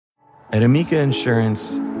At Amica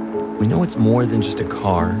Insurance, we know it's more than just a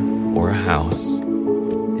car or a house.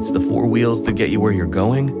 It's the four wheels that get you where you're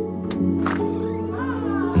going and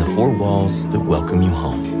the four walls that welcome you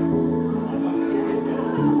home.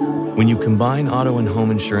 When you combine auto and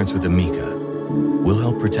home insurance with Amica, we'll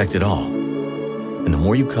help protect it all. And the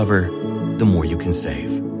more you cover, the more you can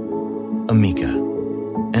save. Amica.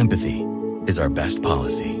 Empathy is our best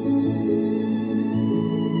policy.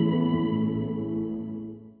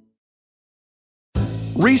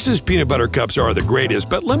 Reese's Peanut Butter Cups are the greatest,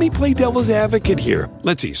 but let me play devil's advocate here.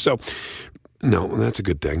 Let's see. So, no, that's a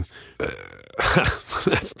good thing.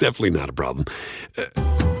 That's definitely not a problem.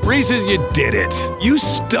 Reese's, you did it. You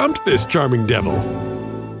stumped this charming devil.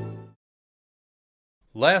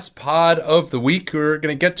 Last pod of the week, we're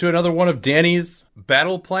going to get to another one of Danny's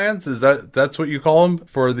battle plans. That's what you call them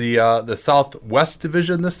for the Southwest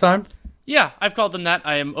Division this time? Yeah, I've called them that.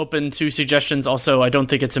 I am open to suggestions. Also, I don't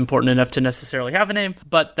think it's important enough to necessarily have a name,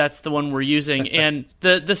 but that's the one we're using. And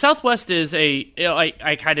the Southwest is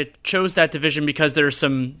I kind of chose that division because there's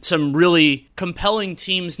some really compelling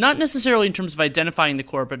teams, not necessarily in terms of identifying the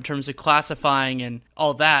core, but in terms of classifying and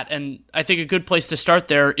all that. And I think a good place to start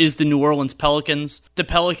there is the New Orleans Pelicans. The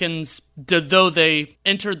Pelicans, though they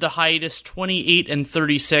entered the hiatus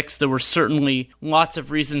 28-36, there were certainly lots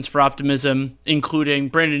of reasons for optimism, including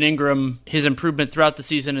Brandon Ingram, his improvement throughout the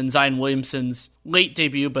season, and Zion Williamson's late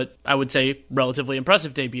debut, but I would say relatively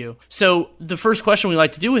impressive debut. So the first question we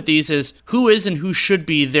like to do with these is, who is and who should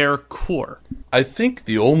be their core? I think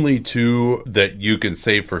the only two that you can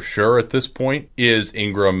say for sure at this point is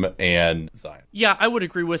Ingram and Zion. Yeah, I would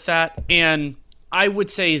agree with that. And I would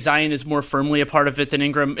say Zion is more firmly a part of it than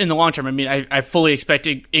Ingram in the long term. I mean, I fully expect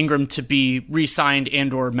Ingram to be re-signed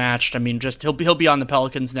and or matched. I mean, just he'll be on the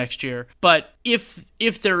Pelicans next year. But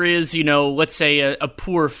if there is, let's say a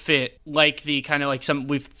poor fit, like the kind of like some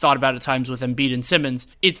we've thought about at times with Embiid and Simmons,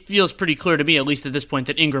 it feels pretty clear to me, at least at this point,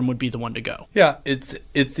 that Ingram would be the one to go. Yeah,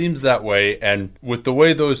 it seems that way. And with the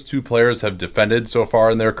way those two players have defended so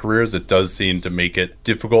far in their careers, it does seem to make it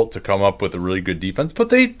difficult to come up with a really good defense. But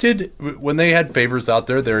they did, when they had favors out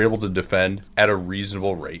there, they were able to defend at a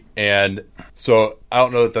reasonable rate. And so I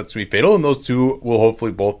don't know that that's going to be fatal. And those two will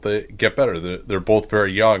hopefully both get better. They're both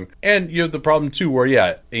very young. And you have the problem too where,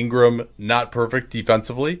 yeah, Ingram, not perfect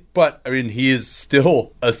defensively, but I mean, he is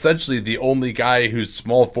still essentially the only guy who's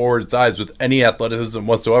small forward size with any athleticism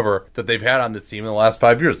whatsoever that they've had on this team in the last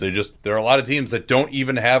 5 years. There are a lot of teams that don't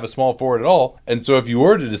even have a small forward at all. And so if you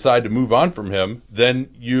were to decide to move on from him, then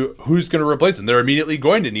who's going to replace him? They're immediately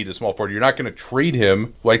going to need a small forward. You're not going to trade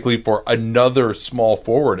him likely for another small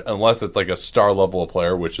forward unless it's like a star level of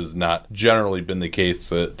player, which has not generally been the case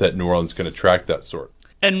that New Orleans can attract that sort.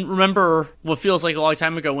 And remember what feels like a long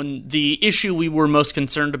time ago when the issue we were most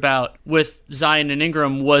concerned about with Zion and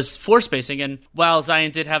Ingram was floor spacing. And while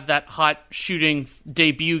Zion did have that hot shooting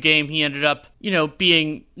debut game, he ended up,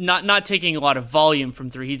 being not taking a lot of volume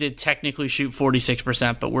from three. He did technically shoot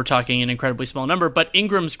 46%, but we're talking an incredibly small number. But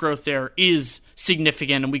Ingram's growth there is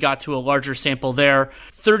significant, and we got to a larger sample there.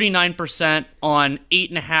 39% on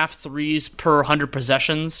 8.5 threes per 100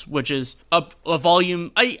 possessions, which is a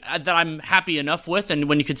volume that I'm happy enough with. And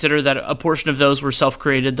when you consider that a portion of those were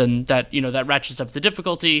self-created, then that ratchets up the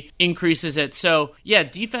difficulty, increases it. So yeah,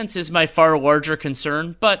 defense is my far larger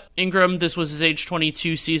concern. But Ingram, this was his age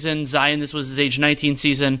 22 season. Zion, this was his age 19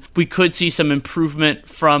 season. We could see some improvement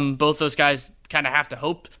from both those guys. Kind of have to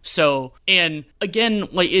hope. So, and again,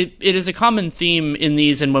 like it is a common theme in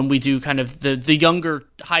these, and when we do kind of the younger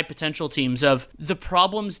high potential teams, of the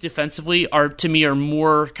problems defensively are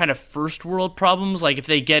more kind of first world problems. Like if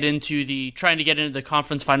they trying to get into the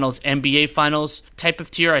conference finals, NBA finals type of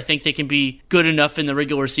tier, I think they can be good enough in the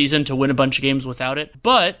regular season to win a bunch of games without it.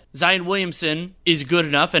 But Zion Williamson is good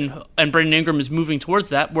enough, and Brandon Ingram is moving towards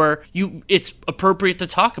that, where it's appropriate to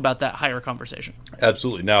talk about that higher conversation.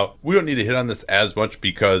 Absolutely. Now, we don't need to hit on this as much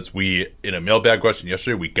because in a mailbag question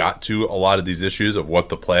yesterday, we got to a lot of these issues of what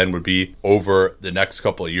the plan would be over the next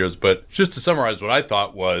couple of years. But just to summarize, what I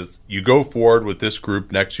thought was you go forward with this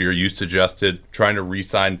group next year. You suggested trying to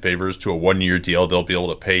re-sign Favors to a 1-year deal. They'll be able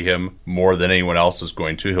to pay him more than anyone else is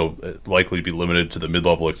going to. He'll likely be limited to the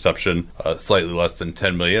mid-level exception, slightly less than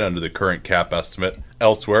 $10 million under the current cap estimate.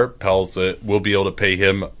 elsewhere. Pels will be able to pay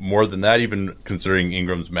him more than that, even considering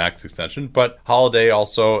Ingram's max extension. But Holiday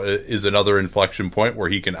also is another inflection point where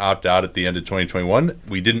he can opt out at the end of 2021.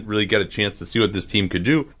 We didn't really get a chance to see what this team could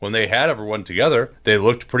do. When they had everyone together, they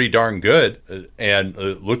looked pretty darn good and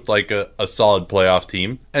looked like a solid playoff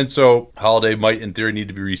team. And so Holiday might, in theory, need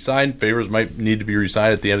to be re-signed. Favors might need to be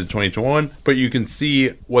re-signed at the end of 2021. But you can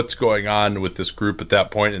see what's going on with this group at that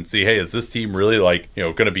point and see, hey, is this team really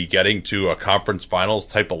going to be getting to a conference finals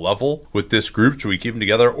type of level with this group? Should we keep them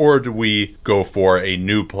together, or do we go for a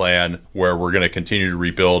new plan where we're going to continue to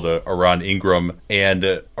rebuild around Ingram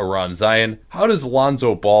and around Zion? How does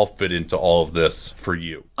Lonzo Ball fit into all of this for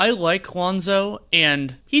you? I like Lonzo,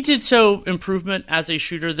 and he did show improvement as a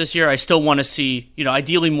shooter this year. I still want to see,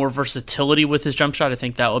 ideally more versatility with his jump shot. I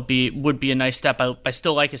think that would be a nice step. I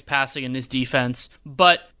still like his passing and his defense,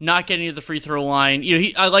 but not getting to the free throw line.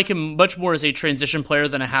 I like him much more as a transition player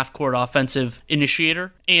than a half-court offensive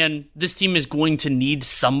initiator. And this team is going to need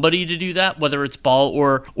somebody to do that, whether it's Ball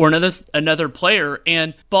or another player.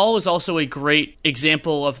 And Ball is also a great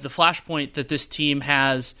example of the flashpoint that this team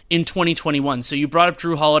has in 2021. So you brought up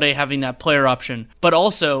Drew Holiday having that player option, but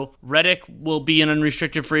also Redick will be an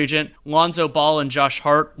unrestricted free agent. Lonzo Ball and Josh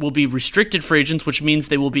Hart will be restricted free agents, which means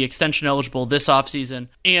they will be extension eligible this offseason.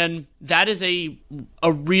 And that is a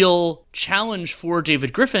real challenge for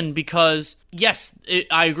David Griffin because, yes,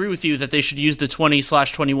 I agree with you that they should use the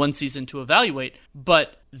 20/21 season to evaluate,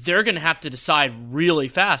 but they're going to have to decide really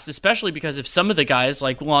fast, especially because if some of the guys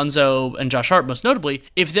like Lonzo and Josh Hart, most notably,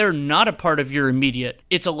 if they're not a part of your immediate,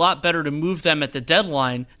 it's a lot better to move them at the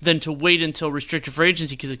deadline than to wait until restricted free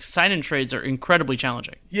agency because sign-in trades are incredibly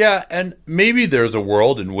challenging. Yeah, and maybe there's a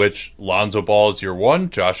world in which Lonzo Ball is your 1,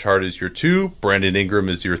 Josh Hart is your 2, Brandon Ingram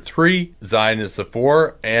is your 3, Zion is the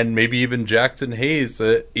 4, and maybe even Jackson Hayes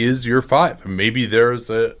is your 5. Maybe there's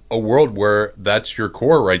a world where that's your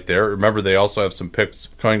core right there. Remember, they also have some picks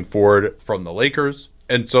coming forward from the Lakers.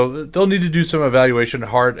 And so they'll need to do some evaluation.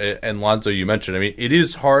 Hart and Lonzo, you mentioned. I mean, it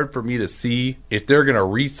is hard for me to see if they're going to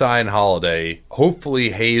re-sign Holiday.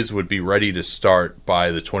 Hopefully, Hayes would be ready to start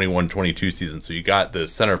by the 21-22 season. So you got the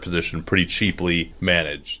center position pretty cheaply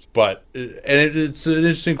managed. But it's an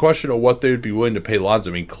interesting question of what they would be willing to pay Lonzo.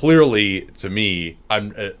 I mean, clearly, to me,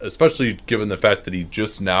 I'm especially given the fact that he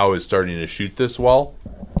just now is starting to shoot this well.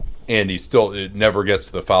 And he still never gets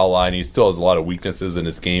to the foul line. He still has a lot of weaknesses in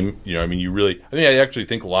his game. I actually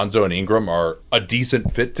think Lonzo and Ingram are a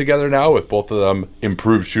decent fit together now with both of them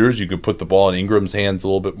improved shooters. You could put the ball in Ingram's hands a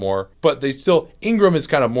little bit more. But Ingram is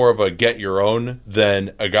kind of more of a get your own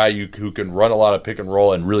than a guy who can run a lot of pick and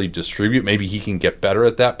roll and really distribute. Maybe he can get better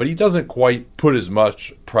at that, but he doesn't quite put as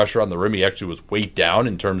much pressure on the rim. He actually was weighed down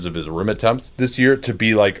in terms of his rim attempts this year to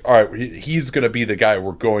be like, all right, he's going to be the guy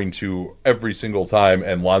we're going to every single time,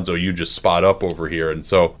 and Lonzo, you just spot up over here. And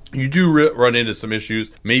so you do run into some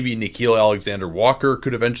issues. Maybe Nickeil Alexander-Walker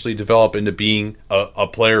could eventually develop into being a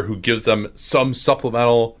player who gives them some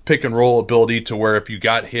supplemental pick and roll ability to where if you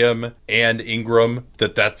got him and Ingram,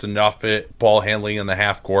 that's enough ball handling in the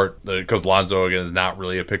half court, because Lonzo, again, is not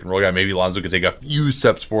really a pick and roll guy. Maybe Lonzo could take a few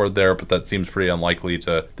steps forward there, but that seems pretty unlikely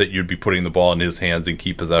that you'd be putting the ball in his hands and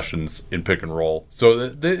key possessions in pick and roll. So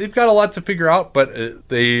they've got a lot to figure out, but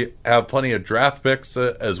they have plenty of draft picks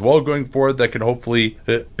as well going forward that can hopefully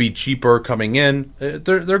be cheaper coming in.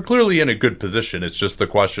 They're clearly in a good position. It's just the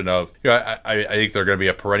question of, I think they're going to be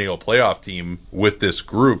a perennial playoff team with this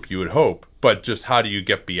group, you would hope. But just how do you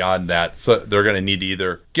get beyond that? So they're going to need to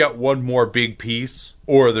either get one more big piece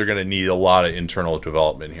or they're going to need a lot of internal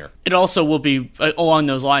development here. It also will be, along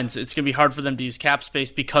those lines, it's going to be hard for them to use cap space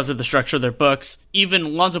because of the structure of their books.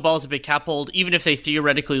 Even Lonzo Ball is a big cap hold. Even if they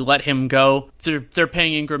theoretically let him go, they're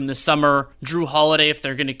paying Ingram this summer. Drew Holiday, if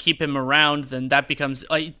they're going to keep him around, then that becomes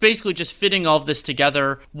basically just fitting all of this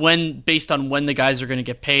together based on when the guys are going to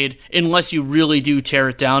get paid. Unless you really do tear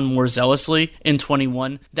it down more zealously in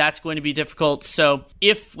 21, that's going to be difficult. So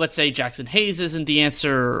if, let's say, Jackson Hayes isn't the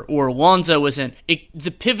answer or Lonzo isn't,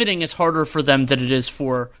 the pivoting is harder for them than it is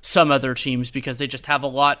for some other teams because they just have a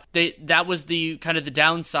lot. That was the kind of the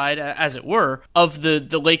downside, as it were, of the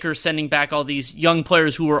Lakers sending back all these young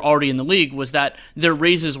players who were already in the league, was that their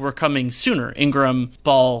raises were coming sooner. Ingram,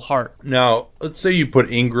 Ball, Hart. Now, let's say you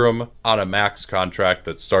put Ingram on a max contract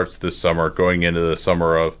that starts this summer going into the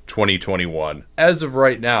summer of 2021. As of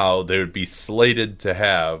right now, they would be slated to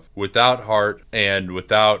have, without Hart and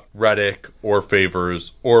without Redick or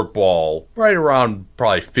Favors or Ball, right around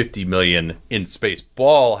probably $50 million in space.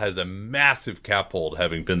 Ball has a massive cap hold,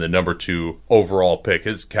 having been the number 2 overall pick.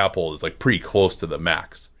 His cap hold is pretty close to the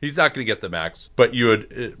max. He's not going to get the max, but you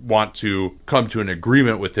would want to come to an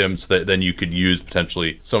agreement with him so that then you could use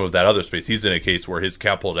potentially some of that other space. He's in a case where his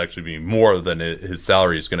cap hold actually be more than his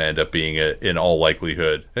salary is going to end up being in all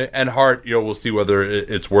likelihood. And Hart, we'll see whether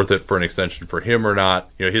it's worth it for an extension for him or not.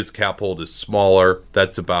 His cap hold is smaller.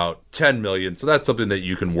 That's about $10 million. So that's something that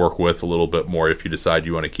you can work with a little bit more if you decide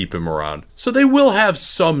you want to keep him around. So they will have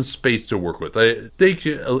some space to work with. They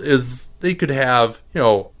could have,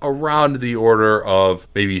 around the order of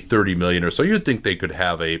maybe 30 million or so. You'd think they could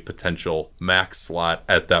have a potential max slot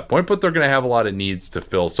at that point, but they're going to have a lot of needs to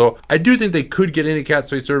fill. So I do think they could get into cap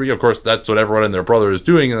space derby. Of course, that's what everyone and their brother is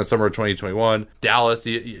doing in the summer of 2021. Dallas,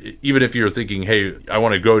 even if you're thinking, hey, I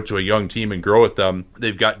want to go to a young team and grow with them,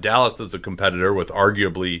 they've got Dallas as a competitor with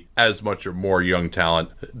arguably as much or more young talent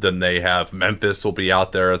than they have. Memphis will be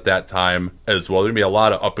out there at that time as well. There'll be a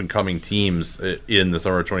lot of up-and-coming teams in the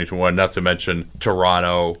summer of 2021, not to mention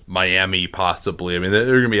Toronto, Miami possibly. I mean, there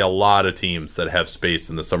are going to be a lot of teams that have space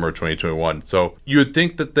in the summer of 2021. So you would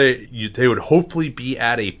think that they would hopefully be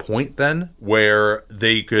at a point then where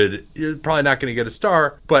they could, you're probably not going to get a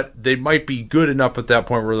star, but they might be good enough at that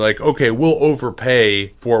point where they're like, okay, we'll overpay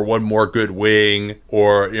for one more good wing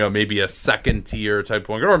or, maybe a second tier type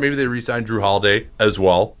wing, or maybe they re-sign Drew Holiday as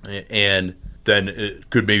well. And then it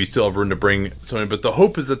could maybe still have room to bring someone. But the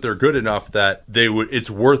hope is that they're good enough that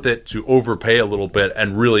it's worth it to overpay a little bit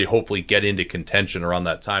and really hopefully get into contention around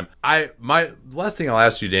that time. My last thing I'll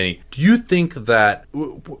ask you, Danny, do you think that,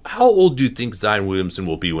 how old do you think Zion Williamson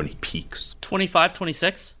will be when he peaks? 25,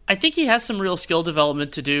 26. I think he has some real skill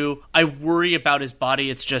development to do. I worry about his body.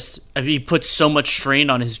 It's just, he puts so much strain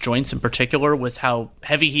on his joints in particular with how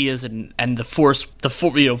heavy he is and the force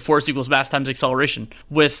equals mass times acceleration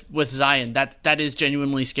with Zion. That is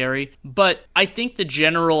genuinely scary. But I think the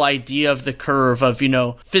general idea of the curve of,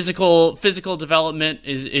 physical development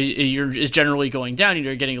is generally going down.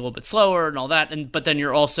 You're getting a little bit slower and all that. But then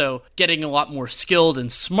you're also getting a lot more skilled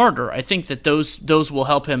and smarter. I think that those will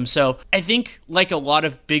help him. So I think like a lot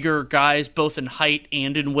of bigger guys, both in height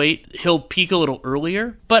and in weight, he'll peak a little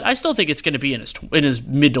earlier, but I still think it's going to be in his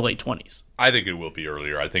mid to late 20s. I think it will be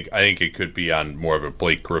earlier. I think it could be on more of a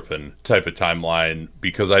Blake Griffin type of timeline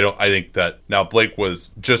because I think that now Blake was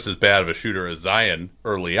just as bad of a shooter as Zion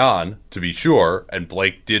early on, to be sure, and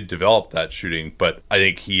Blake did develop that shooting, but I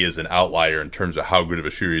think he is an outlier in terms of how good of a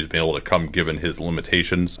shooter he's been able to come given his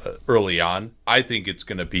limitations early on. I think it's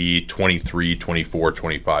going to be 23, 24,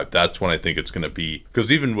 25. That's when I think it's going to be,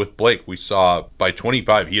 because even with Blake, we saw by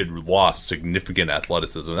 25 he had lost significant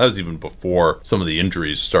athleticism. That was even before some of the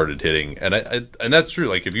injuries started hitting. And that's true.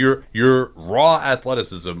 Like if your raw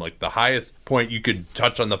athleticism, like the highest point you could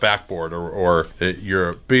touch on the backboard or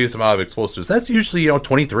your biggest amount of explosives, that's usually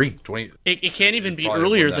 23, 20. It can't even be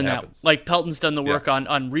earlier than that. Like Pelton's done the work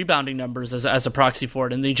on rebounding numbers as a proxy for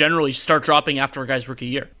it, and they generally start dropping after a guy's rookie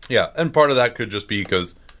year. Yeah, and part of that could just be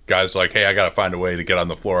because guys are like, hey, I got to find a way to get on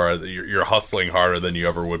the floor. You're hustling harder than you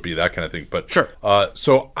ever would be, that kind of thing. But sure.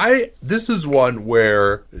 So this is one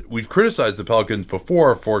where we've criticized the Pelicans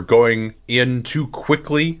before for going in too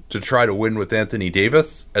quickly to try to win with Anthony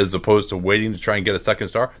Davis as opposed to waiting to try and get a second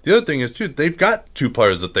star. The other thing is, too, they've got two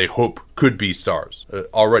players that they hope could be stars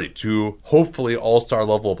already, two hopefully all-star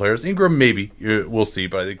level players. Ingram, maybe. We'll see,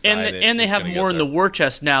 but I think Zion and they have more in the war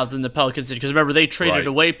chest now than the Pelicans did, because remember, they traded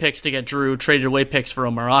away picks to get Drew, traded away picks for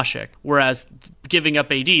Omar Ashik, whereas giving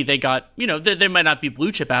up AD, they got, they might not be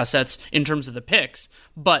blue chip assets in terms of the picks,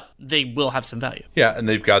 but they will have some value. Yeah, and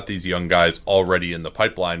they've got these young guys already in the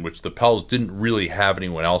pipeline, which the Pels didn't really have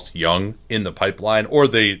anyone else young in the pipeline, or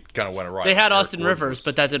they kind of went awry. They had Austin Rivers,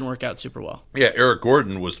 but that didn't work out super well. Yeah, Eric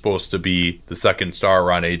Gordon was supposed to be the second star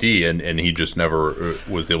around AD, and he just never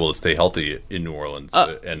was able to stay healthy in New Orleans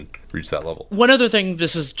and reach that level. One other thing,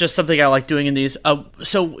 this is just something I like doing in these.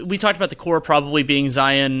 So we talked about the core probably being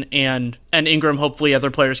Zion and Ingram. Hopefully other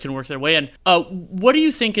players can work their way in. What do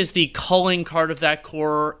you think is the calling card of that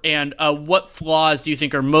core, and what flaws do you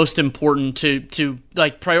think are most important to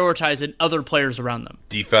like prioritize in other players around them?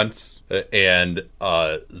 Defense and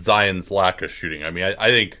Zion's lack of shooting. I mean, I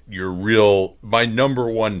think my number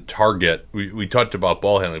one target, we talked about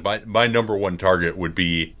ball handling, my number one target would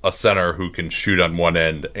be a center who can shoot on one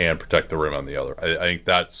end and protect the rim on the other. I think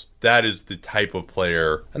that is the type of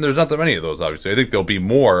player, and there's not that many of those, obviously. I think there'll be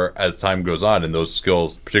more as time goes on, and those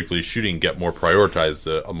skills, particularly shooting, get more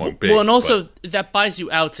prioritized among bigs. Well, and also that buys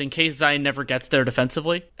you outs in case Zion never gets there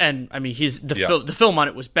defensively. And I mean, the film on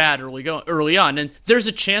it was bad early on, and there's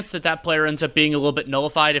a chance that player ends up being a little bit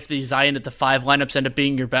nullified if the Zion at the 5 lineups end up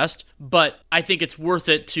being your best. But I think it's worth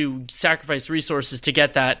it to sacrifice resources to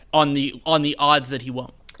get that on the odds that he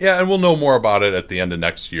won't. Yeah, and we'll know more about it at the end of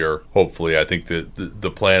next year, hopefully. I think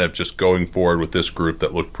the plan of just going forward with this group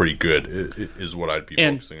that looked pretty good is what I'd be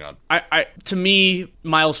focusing on. To me,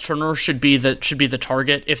 Miles Turner should be the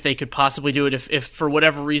target if they could possibly do it. If for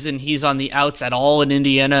whatever reason he's on the outs at all in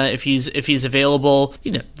Indiana, if he's available,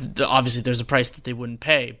 obviously there's a price that they wouldn't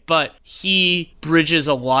pay, but he bridges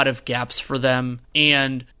a lot of gaps for them.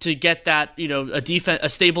 And to get that, a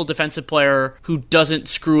stable defensive player who doesn't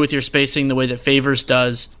screw with your spacing the way that Favors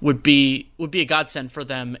does would be a godsend for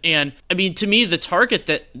them. And I mean, to me, the target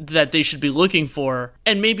that they should be looking for,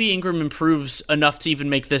 and maybe Ingram improves enough to even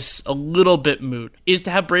make this a little bit moot, is to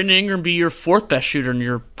have Brandon Ingram be your fourth best shooter in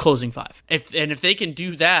your closing five. If they can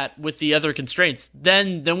do that with the other constraints,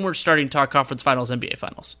 then we're starting to talk conference finals, NBA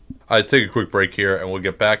finals. Let's take a quick break here, and we'll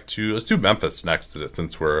get back to, let's do Memphis next,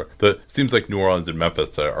 since seems like New Orleans and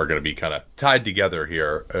Memphis are going to be kind of tied together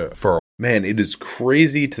here for. Man, it is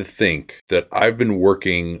crazy to think that I've been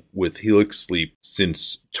working with Helix Sleep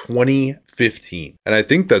since 2015. And I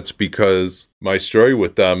think that's because my story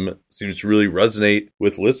with them seems to really resonate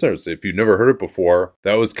with listeners. If you've never heard it before,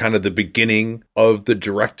 that was kind of the beginning of the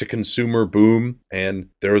direct-to-consumer boom. And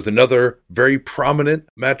there was another very prominent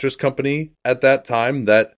mattress company at that time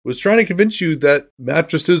that was trying to convince you that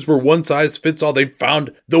mattresses were one size fits all. They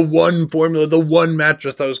found the one formula, the one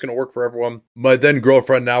mattress that was going to work for everyone. My then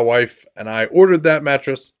girlfriend, now wife, and I ordered that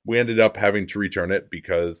mattress. We ended up having to return it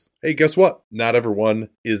because, hey, guess what? Not everyone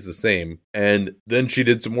is the same. And then she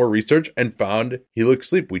did some more research and found Helix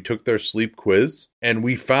Sleep. We took their sleep quiz and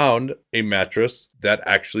we found a mattress that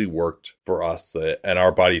actually worked for us and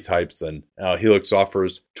our body types. And Helix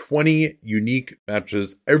offers 20 unique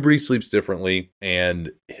mattresses. Everybody sleeps differently,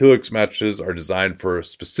 and Helix mattresses are designed for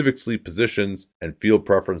specific sleep positions and field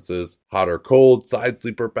preferences, hot or cold, side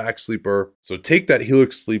sleeper, back sleeper. So take that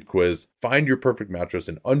Helix Sleep quiz, find your perfect mattress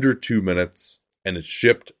in under 2 minutes, and it's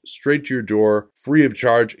shipped straight to your door, free of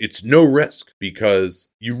charge. It's no risk because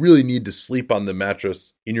you really need to sleep on the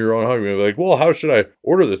mattress in your own home. You're like, well, how should I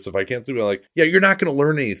order this if I can't sleep? I'm like, yeah, you're not going to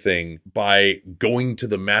learn anything by going to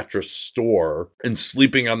the mattress store and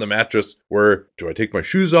sleeping on the mattress where, do I take my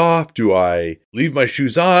shoes off? Do I leave my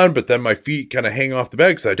shoes on, but then my feet kind of hang off the bed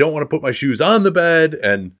because I don't want to put my shoes on the bed?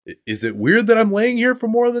 And is it weird that I'm laying here for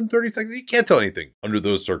more than 30 seconds? You can't tell anything under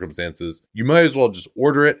those circumstances. You might as well just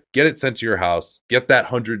order it, get it sent to your house, get that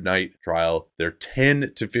 100-night trial. They're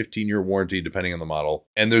 10 to 15-year warranty, depending on the model.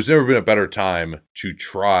 And there's never been a better time to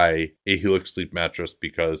try a Helix Sleep mattress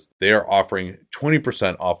because they are offering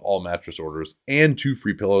 20% off all mattress orders and 2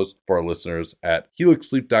 free pillows for our listeners at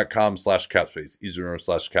helixsleep.com/capspace. Easy to remember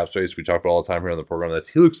 /capspace. We talk about all the time here on the program.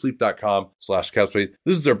 That's helixsleep.com/capspace.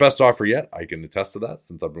 This is their best offer yet. I can attest to that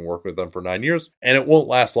since I've been working with them for 9 years, and it won't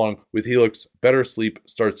last long with Helix. Better sleep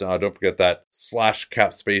starts now. Don't forget that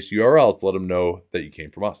 /capspace URL to let them know that you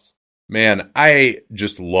came from us. Man, I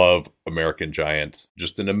just love American Giant.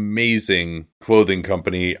 Just an amazing clothing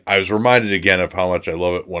company. I was reminded again of how much I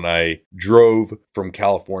love it when I drove from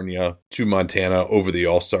California to Montana over the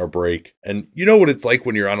All-Star break. And you know what it's like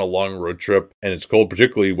when you're on a long road trip and it's cold,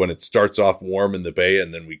 particularly when it starts off warm in the Bay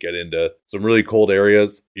and then we get into some really cold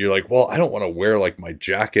areas. You're like, well, I don't want to wear like my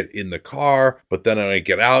jacket in the car, but then when I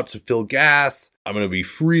get out to fill gas, I'm going to be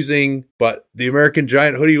freezing. But the American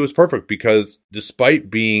Giant hoodie was perfect because despite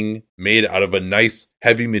being made out of a nice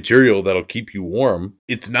heavy material that'll keep you warm,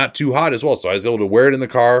 it's not too hot as well. So I was able to wear it in the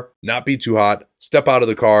car, not be too hot, step out of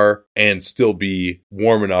the car, and still be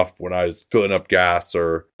warm enough when I was filling up gas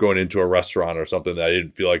or going into a restaurant or something that I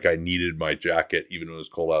didn't feel like I needed my jacket even when it was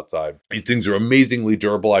cold outside. These things are amazingly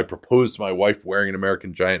durable. I proposed to my wife wearing an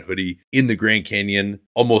American Giant hoodie in the Grand Canyon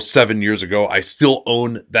almost 7 years ago. I still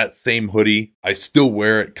own that same hoodie. I still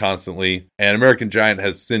wear it constantly. And American Giant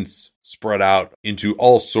has since spread out into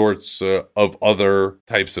all sorts of other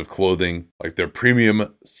types of clothing, like their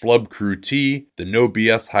premium Slub Crew tee, the No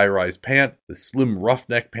BS high-rise pant, the slim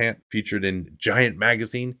roughneck pant featured in Giant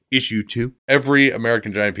Magazine issue 2. Every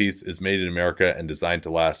American Giant piece is made in America and designed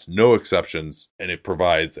to last, no exceptions, and it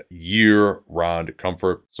provides year-round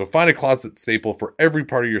comfort. So find a closet staple for every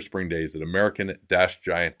part of your spring days at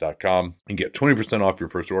american-giant.com and get 20% off your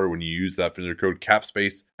first order when you use that vendor code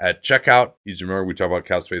CAPSPACE at checkout. Easy to remember, we talk about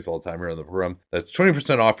CAPSPACE all the time here on the program. That's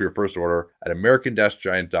 20% off your first order at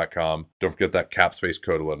american-giant.com. Don't forget that CAPSPACE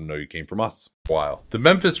code to let them know you came from us. while. The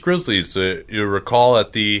Memphis Grizzlies, you recall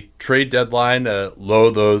at the trade deadline,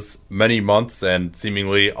 those many months and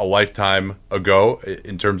seemingly a lifetime ago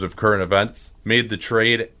in terms of current events, made the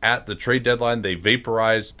trade at the trade deadline. They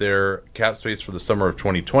vaporized their cap space for the summer of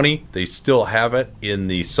 2020. They still have it in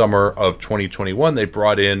the summer of 2021. They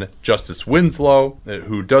brought in Justice Winslow,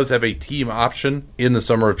 who does have a team option in the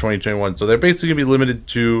summer of 2021. So they're basically going to be limited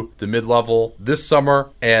to the mid-level this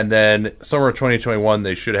summer. And then summer of 2021,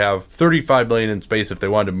 they should have $35 million in space. If they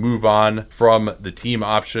wanted to move on from the team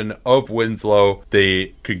option of Winslow,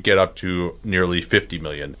 they could get up to nearly $50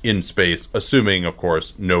 million in space, assuming, of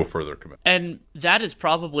course, no further commitment. And that is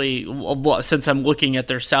probably, since I'm looking at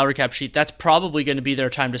their salary cap sheet, that's probably going to be their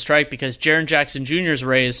time to strike, because Jaren Jackson Jr.'s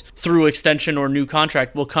raise through extension or new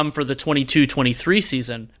contract will come for the 22-23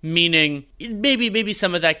 season, meaning maybe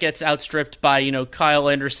some of that gets outstripped by, Kyle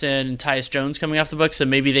Anderson and Tyus Jones coming off the books, so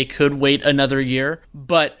maybe they could wait another year,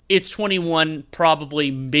 but it's 21,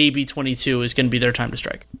 probably maybe 22 is going to be their time to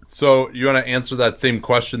strike. So you want to answer that same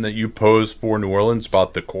question that you posed for New Orleans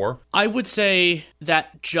about the core? I would say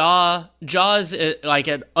that Ja's like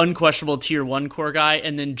an unquestionable tier 1 core guy,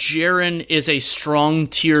 and then Jaren is a strong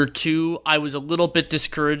tier 2. I was a little bit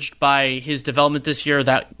discouraged by his development this year.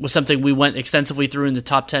 That was something we went extensively through in the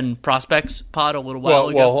top 10 prospects pod a little while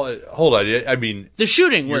ago. Well, hold on. I mean, the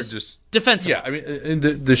shooting was defensive. Yeah, I mean,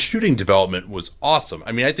 the shooting development was awesome.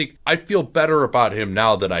 I mean, I feel better about him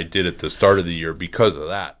now than I did at the start of the year because of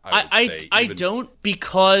that. I don't,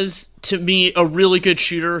 because to me, a really good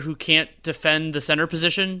shooter who can't defend the center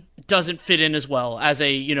position doesn't fit in as well as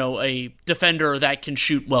a defender that can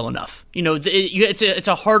shoot well enough. It's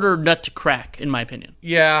a harder nut to crack, in my opinion.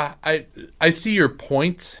 Yeah, I see your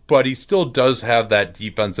point, but he still does have that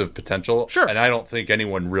defensive potential. Sure. And I don't think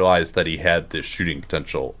anyone realized that he had this shooting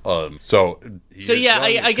potential. I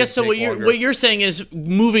guess so. What you're saying is,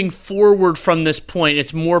 moving forward from this point,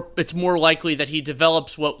 it's more likely that he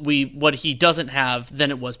develops what he doesn't have than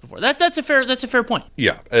it was before. That's a fair point.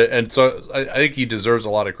 Yeah, and so I think he deserves a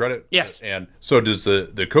lot of credit. Yes, and so does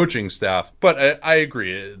the coaching staff. But I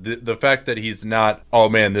agree. The fact that he's not, oh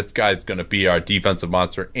man, this guy's going to be our defensive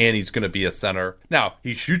monster, and he's going to be a center. Now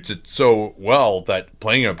he shoots it so well that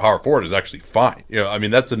playing him power forward is actually fine. I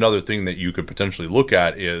mean, that's another thing that you could potentially look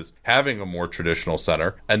at, is having a more traditional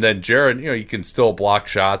center. And then Jaren, he can still block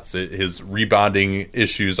shots. His rebounding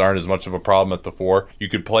issues aren't as much of a problem at the 4. You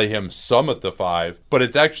could play him some at the 5, but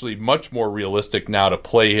it's actually much more realistic now to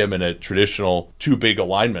play him in a traditional 2-big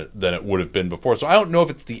alignment than it would have been before. So I don't know if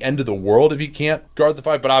it's the end of the world if he can't guard the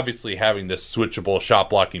 5, but obviously having this switchable shot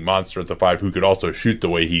blocking monster at the 5 who could also shoot the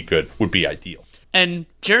way he could would be ideal. And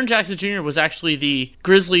Jaren Jackson Jr. was actually the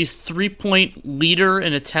Grizzlies' 3-point leader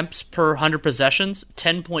in attempts per 100 possessions,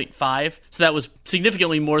 10.5. So that was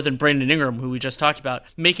significantly more than Brandon Ingram, who we just talked about,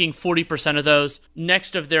 making 40% of those.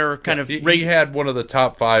 Next of their he had one of the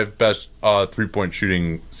top 5 best 3-point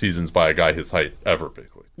shooting seasons by a guy his height ever,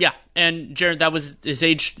 basically. Yeah, and Jaren, that was his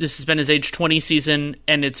age. This has been his age 20 season,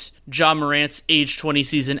 and it's Ja Morant's age 20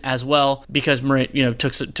 season as well, because Morant,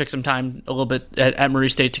 took some time a little bit at Murray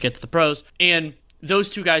State to get to the pros, and those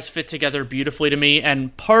two guys fit together beautifully to me.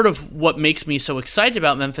 And part of what makes me so excited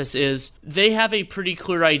about Memphis is they have a pretty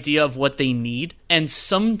clear idea of what they need, and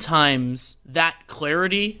sometimes that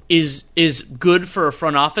clarity is good for a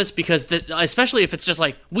front office, because especially if it's just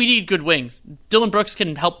like, we need good wings. Dillon Brooks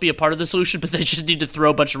can help be a part of the solution, but they just need to throw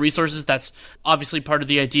a bunch of resources. That's obviously part of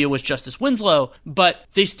the idea with Justice Winslow, but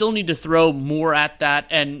they still need to throw more at that,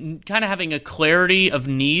 and kind of having a clarity of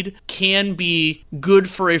need can be good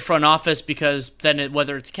for a front office, because then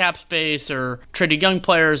whether it's cap space or trading young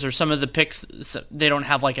players or some of the picks, they don't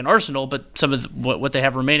have like an arsenal, but some of what they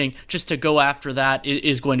have remaining, just to go after that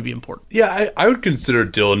is going to be important. Yeah, I would consider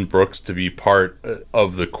Dillon Brooks to be part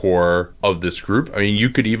of the core of this group. I mean, you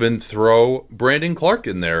could even throw Brandon Clark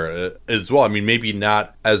in there as well. I mean, maybe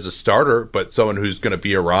not as a starter, but someone who's going to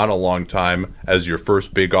be around a long time as your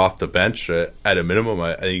first big off the bench at a minimum.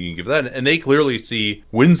 I think you can give that. And they clearly see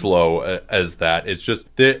Winslow as that. It's just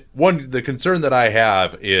the concern that I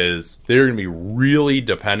have is they're going to be really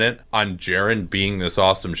dependent on Jaren being this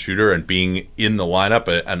awesome shooter and being in the lineup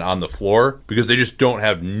and on the floor, because they just don't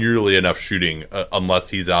have nearly enough shooting unless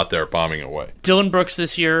he's out there bombing away. Dillon Brooks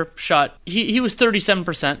this year shot, he was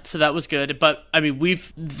 37%, so that was good. But I mean,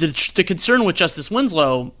 the concern with Justice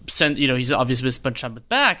Winslow, he's obviously missed a bunch of time with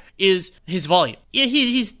back, is his volume.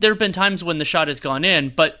 Yeah, there have been times when the shot has gone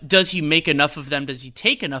in, but does he make enough of them? Does he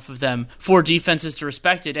take enough of them for defenses to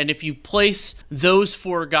respect it? And if you place those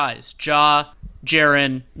 4 guys, Ja,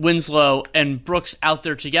 Jaren, Winslow, and Brooks out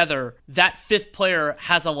there together, that fifth player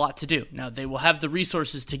has a lot to do. Now, they will have the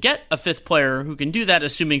resources to get a fifth player who can do that,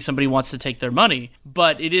 assuming somebody wants to take their money.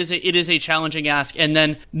 But it is a challenging ask. And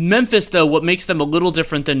then Memphis, though, what makes them a little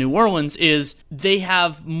different than New Orleans is they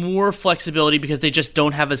have more flexibility because they just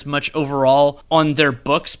don't have as much overall on their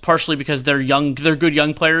books, partially because they're good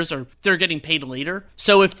young players, or they're getting paid later.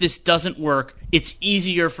 So if this doesn't work, it's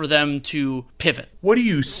easier for them to pivot. What do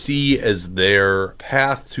you see as their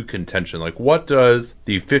path to contention? Like, what does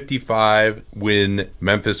the 55-win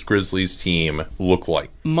Memphis Grizzlies team look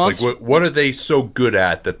like? What are they so good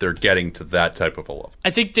at that they're getting to that type of a level?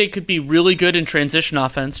 I think they could be really good in transition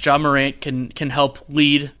offense. Ja Morant can help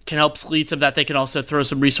lead some of that. They can also throw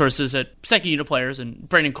some resources at second unit players, and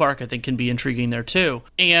Brandon Clark, I think, can be intriguing there too.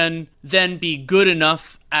 And then be good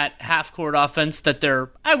enough at half-court offense that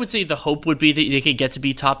I would say the hope would be that they could get to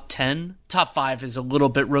be top 10. Top 5 is a little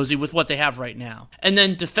bit rosy with what they have right now. And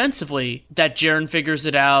then defensively, that Jaren figures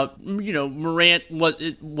it out. Morant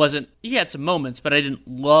he had some moments, but I didn't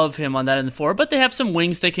love him on that end of the floor. But they have some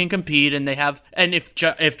wings that can compete, and if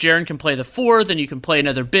Jaren can play the 4, then you can play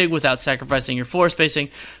another big without sacrificing your floor spacing.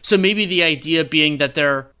 So maybe the idea being that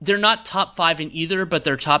they're not top 5 in either, but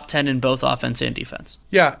they're top 10 in both offense and defense.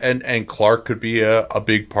 Yeah, and Clark could be a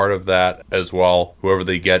big part of that as well. Whoever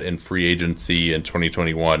they get in free agency in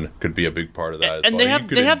 2021 could be a big part of that as well.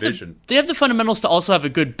 They have the fundamentals to also have a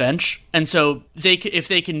good bench, and so if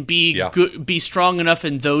they can be strong enough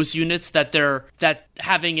in those units that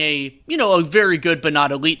having a very good but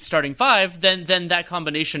not elite starting 5, then that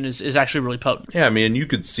combination is actually really potent. Yeah, I mean, you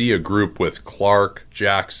could see a group with Clark,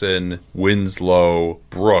 Jackson, Winslow,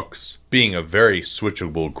 Brooks being a very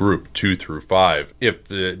switchable group 2 through 5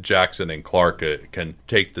 if Jackson and Clark can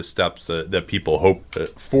take the steps that people hope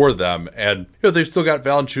for them. And they've still got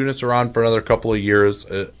Valanciunas around for another couple of years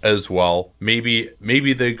as well. Maybe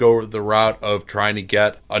they go the route of trying to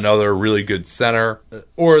get another really good center,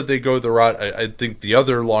 or they go the route, I think the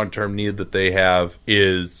other long-term need that they have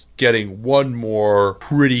is getting one more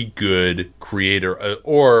pretty good creator,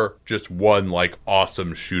 or just one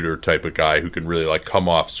awesome shooter type of guy who can really come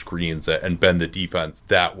off screens and bend the defense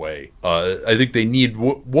that way. I think they need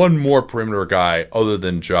one more perimeter guy other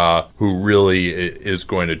than Ja who really is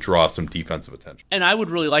going to draw some defensive attention. And I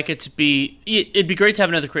would really like it to be, it'd be great to have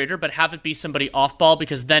another creator, but have it be somebody off ball,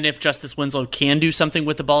 because then if Justice Winslow can do something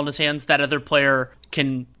with the ball in his hands, that other player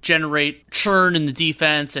can generate churn in the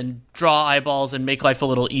defense and draw eyeballs and make life a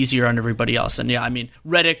little easier on everybody else. And yeah, I mean,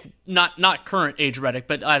 Redick, not current age Redick,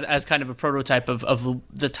 but as kind of a prototype of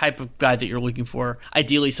the type of guy that you're looking for.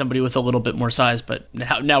 Ideally somebody with a little bit more size, but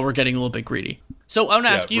now we're getting a little bit greedy. So I want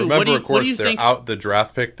to ask you, what do you think? They're out the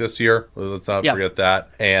draft pick this year. Let's not forget that.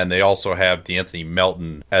 And they also have D'Anthony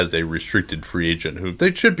Melton as a restricted free agent who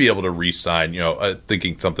they should be able to re-sign.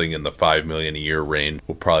 Thinking something in the $5 million a year range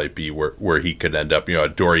will probably be where he could end up. A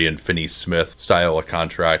Dorian Finney-Smith style of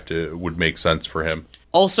contract would make sense for him.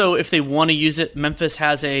 Also, if they want to use it, Memphis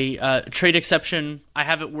has a trade exception. I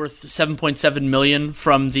have it worth $7.7 million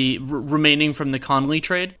from the remaining from the Conley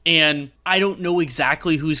trade, and I don't know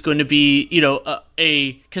exactly who's going to be,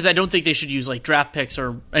 because I don't think they should use draft picks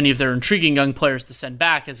or any of their intriguing young players to send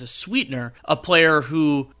back as a sweetener. A player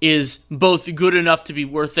who is both good enough to be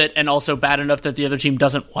worth it and also bad enough that the other team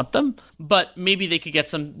doesn't want them. But maybe they could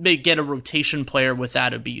get a rotation player with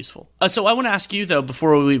that. It'd be useful. So I want to ask you though,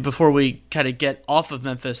 before we kind of get off of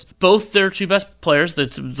Memphis, both their two best players,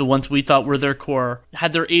 the ones we thought were their core,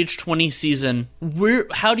 had their age 20 season.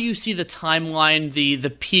 How do you see the timeline, the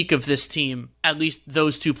peak of this team? At least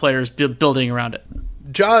those two players building around it.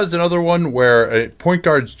 Ja is another one where point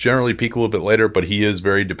guards generally peak a little bit later, but he is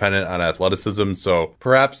very dependent on athleticism. So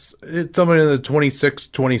perhaps it's somebody in the 26,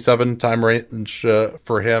 27 time range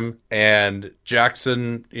for him. And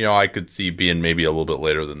Jackson, I could see being maybe a little bit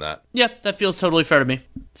later than that. Yeah, that feels totally fair to me.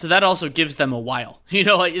 So that also gives them a while.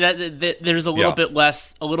 There's a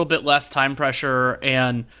little bit less time pressure,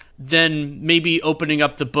 and then maybe opening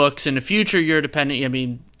up the books in a future year, depending. I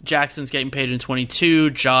mean, Jackson's getting paid in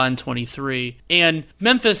 22, Ja in 23. And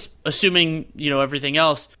Memphis, assuming, everything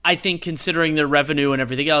else, I think considering their revenue and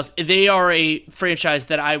everything else, they are a franchise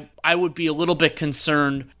that I would be a little bit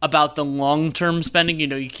concerned about the long-term spending.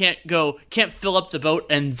 You can't fill up the boat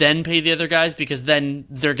and then pay the other guys, because then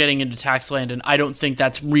they're getting into tax land, and I don't think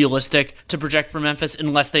that's realistic to project for Memphis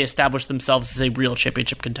unless they establish themselves as a real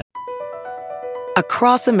championship contender.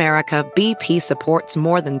 Across America, BP supports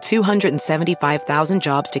more than 275,000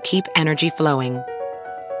 jobs to keep energy flowing.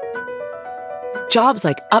 Jobs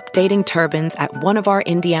like updating turbines at one of our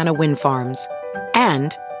Indiana wind farms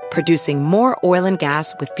and producing more oil and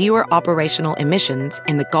gas with fewer operational emissions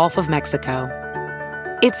in the Gulf of Mexico.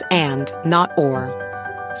 It's and, not or.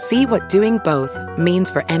 See what doing both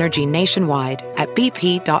means for energy nationwide at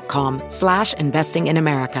bp.com/investing in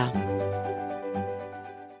America.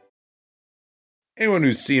 Anyone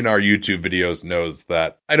who's seen our YouTube videos knows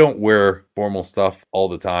that I don't wear formal stuff all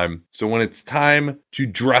the time. So when it's time to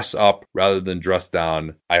dress up rather than dress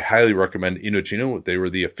down, I highly recommend Indochino. They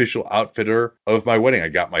were the official outfitter of my wedding. I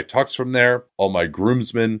got my tux from there. All my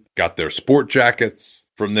groomsmen got their sport jackets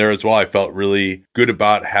from there as well. I felt really good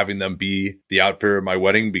about having them be the outfitter of my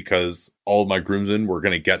wedding because all of my groomsmen were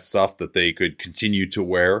going to get stuff that they could continue to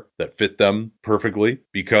wear that fit them perfectly.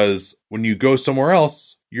 Because when you go somewhere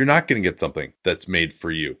else, you're not going to get something that's made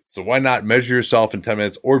for you. So why not measure yourself in 10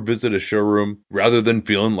 minutes or visit a showroom rather than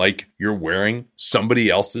feeling like you're wearing somebody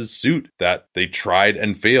else's suit that they tried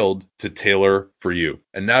and failed to tailor for you.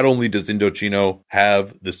 And not only does Indochino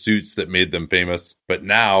have the suits that made them famous, but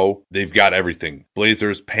now they've got everything.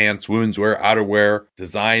 Blazers, pants, women's wear, outerwear,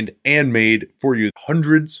 designed and made for you.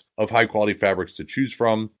 Hundreds of high quality fabrics to choose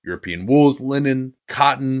from. European wools, linen,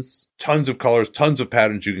 cottons, tons of colors, tons of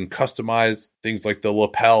patterns. You can customize things like the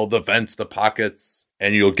lapel, the vents, the pockets,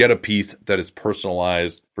 and you'll get a piece that is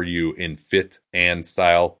personalized for you in fit and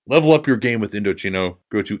style. Level up your game with Indochino.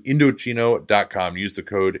 Go to Indochino.com. Use the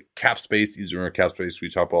code CAPSPACE. These are CAPSPACE we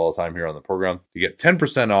talk about all the time here on the program to get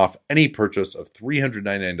 10% off any purchase of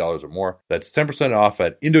 $399 or more. That's 10% off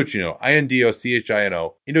at Indochino,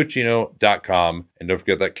 Indochino, Indochino.com. And don't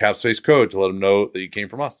forget that CAPSPACE code to let them know that you came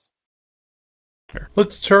from us.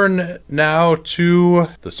 Let's turn now to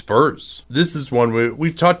the Spurs. This is one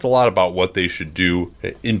we've talked a lot about what they should do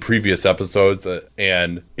in previous episodes,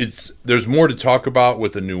 and there's more to talk about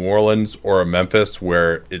with a New Orleans or a Memphis,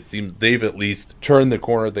 where it seems they've at least turned the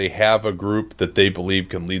corner. They have a group that they believe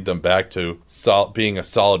can lead them back to being a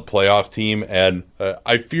solid playoff team, and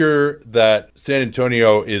I fear that San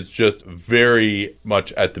Antonio is just very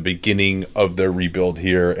much at the beginning of their rebuild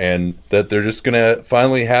here, and that they're just going to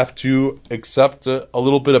finally have to accept a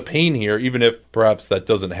little bit of pain here, even if perhaps that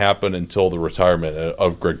doesn't happen until the retirement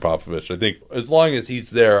of Greg Popovich. I think as long as he's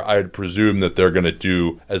there, I'd presume that they're going to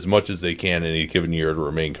do as much as they can in a given year to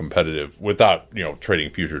remain competitive without,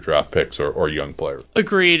 trading future draft picks or young players.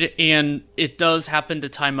 Agreed, and it does happen to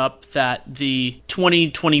time up that the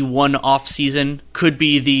 2021 offseason could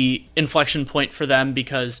be the inflection point for them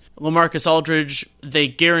because LaMarcus Aldridge, they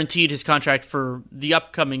guaranteed his contract for the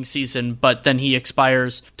upcoming season, but then he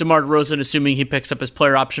expires. DeMar DeRozan, assuming he picks up his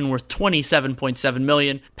player option worth $27.7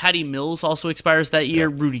 million. Patty Mills also expires that year.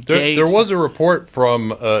 Yeah. Rudy Gay. There was a report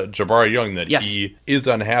from Jabari Young that he is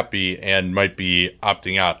unhappy and might be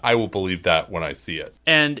opting out. I will believe that when I see it.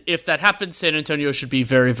 And if that happens, San Antonio should be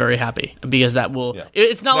very, very happy because that will... Yeah.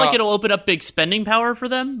 It's not like it'll open up big spending power for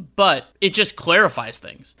them, but it just clarifies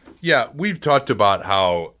things. Yeah, we've talked about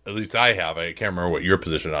how, at least I have, I can't remember what your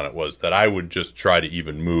position on it was, that I would just try to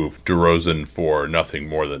even move DeRozan for nothing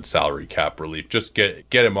more than salary cap relief. Just get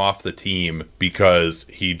him off the team because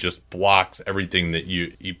he just blocks everything that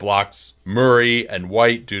he blocks Murray and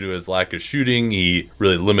White due to his lack of shooting. He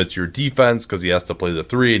really limits your defense because he has to play the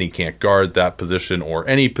three and he can't guard that position or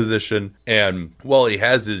any position. And while he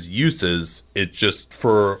has his uses, it's just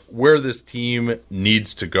for where this team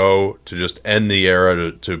needs to go to just end the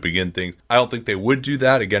era to begin things. I don't think they would do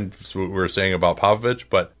that. Again, that's what we were saying about Popovich,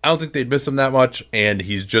 but I don't think they'd miss him that much. And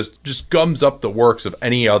he's just gums up the works of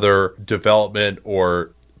any other development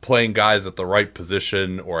or playing guys at the right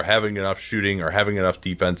position or having enough shooting or having enough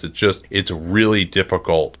defense. It's really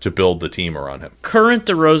difficult to build the team around him. Current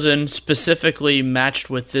DeRozan, specifically matched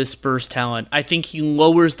with this Spurs talent, I think he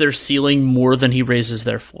lowers their ceiling more than he raises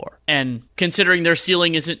their floor. And considering their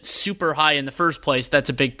ceiling isn't super high in the first place, that's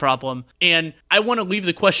a big problem. And I want to leave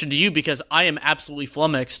the question to you because I am absolutely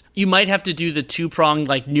flummoxed. You might have to do the two-pronged,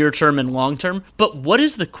 near term and long term, but what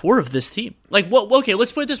is the core of this team? Okay,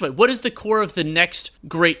 let's put it this way. What is the core of the next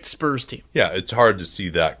great Spurs team? Yeah, it's hard to see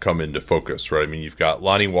that come into focus, right? I mean, you've got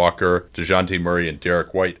Lonnie Walker, DeJounte Murray, and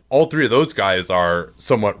Derek White. All three of those guys are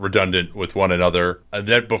somewhat redundant with one another. And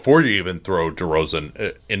then before you even throw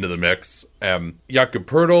DeRozan into the mix, Jakob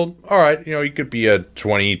Poeltl, all right, he could be a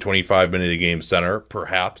 20, 25-minute a game center,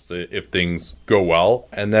 perhaps, if things go well.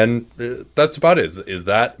 And then that's about it. Is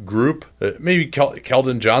that group, maybe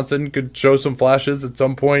Keldon Johnson could show some flashes at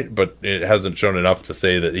some point, but it hasn't shown enough to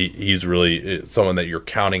say that he's really someone that you're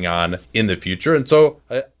counting on in the future. And so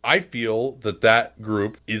I feel that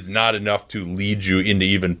group is not enough to lead you into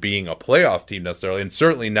even being a playoff team necessarily, and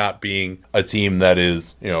certainly not being a team that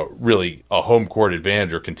is, really a home court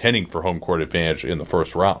advantage or contending for home court advantage in the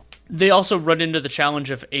first round. They also run into the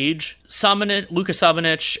challenge of age. Luka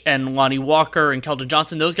Samanic and Lonnie Walker and Keldon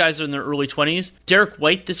Johnson, those guys are in their early 20s. Derek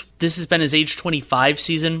White, this has been his age 25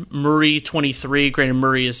 season. Murray, 23. Granted,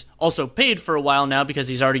 Murray is also paid for a while now because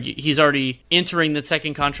he's already entering the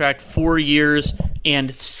second contract, 4 years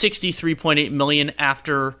and $63.8 million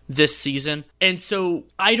after this season. And so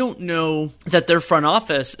I don't know that their front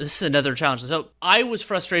office, this is another challenge. So I was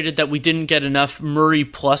frustrated that we didn't get enough Murray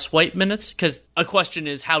plus White minutes, because a question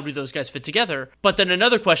is, how do those guys fit together? But then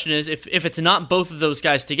another question is, if it's not both of those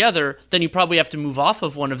guys together, then you probably have to move off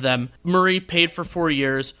of one of them. Murray paid for 4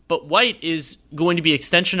 years, but White is going to be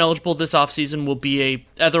extension eligible this offseason, will be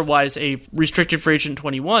otherwise a restricted free agent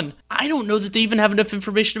 21. I don't know that they even have enough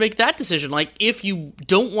information to make that decision. Like, if you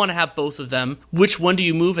don't want to have both of them, which one do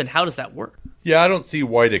you move and how does that work? Yeah, I don't see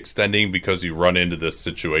White extending because you run into this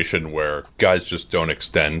situation where guys just don't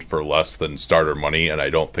extend for less than starter money, and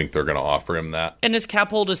I don't think they're going to offer him that. And his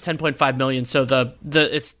cap hold is $10.5 million, so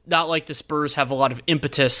it's not like the Spurs have a lot of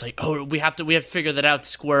impetus, like, oh, we have to figure that out to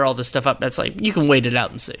square all this stuff up. That's like, you can wait it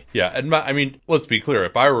out and see. Yeah, and let's be clear.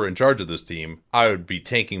 If I were in charge of this team, I would be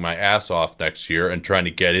tanking my ass off next year and trying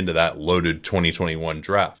to get into that loaded 2021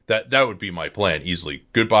 draft. That would be my plan easily.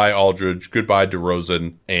 Goodbye Aldridge, goodbye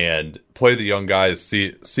DeRozan, and play the young guys,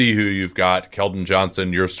 see who you've got. Keldon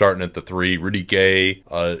Johnson, you're starting at the 3. Rudy Gay,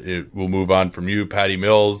 we'll move on from you. Patty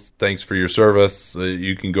Mills, thanks for your service.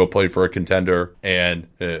 You can go play for a contender and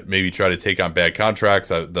maybe try to take on bad contracts.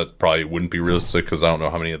 That probably wouldn't be realistic because I don't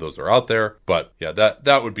know how many of those are out there. But yeah,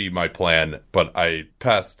 that would be my plan. But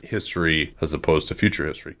past history as opposed to future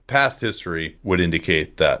history. Past history would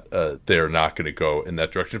indicate that they're not going to go in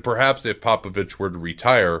that direction. Perhaps if Popovich were to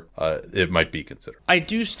retire, it might be considered. I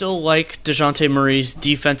do still like DeJounte Murray's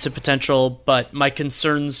defensive potential, but my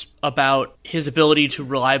concerns about his ability to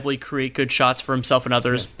reliably create good shots for himself and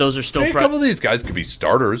others, those are still... A couple of these guys could be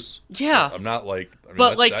starters. Yeah. I'm not like...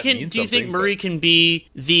 But do you think Murray can be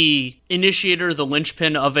the initiator, the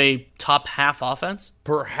linchpin of a top half offense?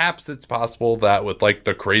 Perhaps it's possible that with like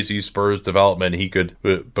the crazy Spurs development, he could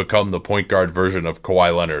become the point guard version of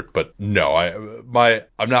Kawhi Leonard. But no,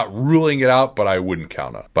 I'm not ruling it out, but I wouldn't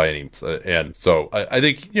count on it by any means. And so I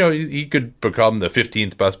think he could become the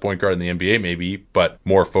 15th best point guard in the NBA, maybe, but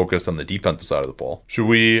more focused on the defensive side of the ball. Should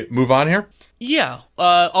we move on here? Yeah,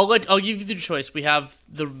 I'll give you the choice. We have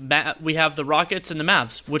the Rockets and the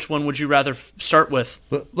Mavs. Which one would you rather start with?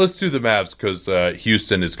 Let's do the Mavs because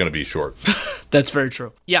Houston is going to be short. That's very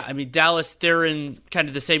true. Yeah, I mean, Dallas, they're in kind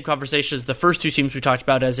of the same conversation as the first two teams we talked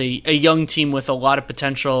about, as a young team with a lot of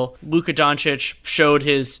potential. Luka Doncic showed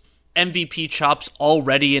his MVP chops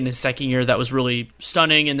already in his second year. That was really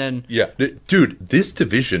stunning. And then dude, this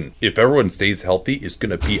division, if everyone stays healthy, is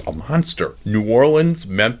going to be a monster. New Orleans,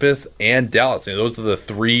 Memphis, and Dallas, those are the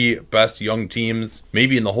 3 best young teams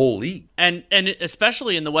maybe in the whole league. And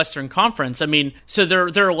especially in the Western Conference. I mean, so there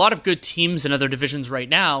are a lot of good teams in other divisions right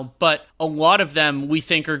now, but a lot of them we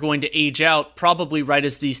think are going to age out probably right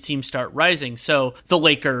as these teams start rising. So the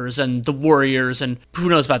Lakers and the Warriors, and who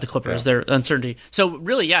knows about the Clippers, their uncertainty. So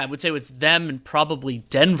really, yeah, I would say with them and probably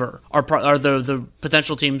Denver are the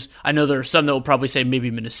potential teams. I know there are some that will probably say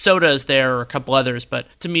maybe Minnesota is there or a couple others, but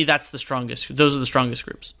to me, that's the strongest. Those are the strongest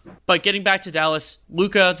groups. But getting back to Dallas,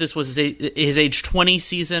 Luka, this was his age 20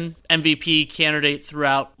 season, MVP candidate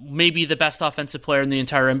throughout, maybe the best offensive player in the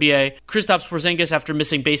entire NBA. Kristaps Porzingis, after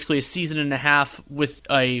missing basically a season and a half with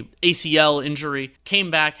a ACL injury,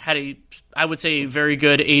 came back, had I would say a very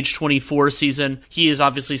good age 24 season. He is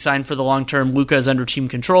obviously signed for the long term. Luka is under team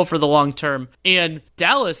control for the long term. And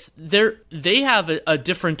Dallas, they have a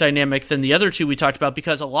different dynamic than the other two we talked about,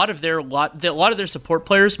 because a lot of their support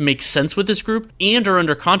players make sense with this group and are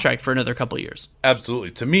under contract for another couple of years.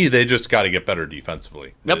 Absolutely. To me, they just got to get better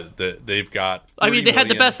defensively. Yep. They've got... they had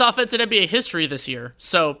the best offense in NBA history this year.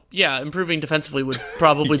 So, yeah, improving defensively would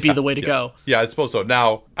probably be the way to go. Yeah, I suppose so.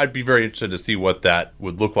 Now, I'd be very interested to see what that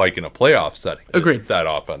would look like in a playoff setting. Agreed. That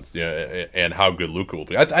offense, and how good Luka will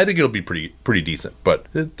be. I think it'll be pretty decent, but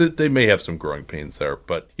they may have some growing pains there.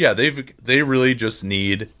 But yeah, they really just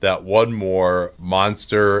need that one more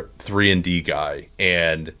monster 3-and-D guy,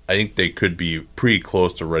 and I think they could be pretty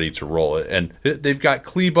close to ready to roll it. And they've got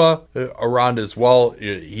Kleba around as well.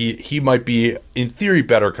 He might be in theory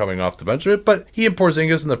better coming off the bench, but he and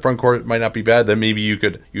Porzingis in the front court might not be bad. Then maybe you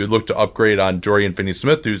would look to upgrade on Dorian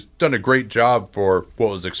Finney-Smith, who's done a great job for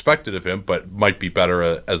what was expected of him, but might be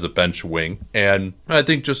better as a bench wing. And I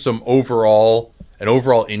think just some overall an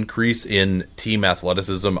overall increase in team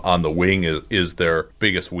athleticism on the wing is their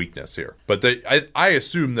biggest weakness here. But I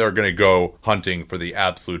assume they're going to go hunting for the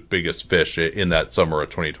absolute biggest fish in that summer of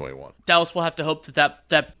 2021. Dallas will have to hope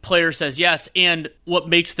that player says yes. And what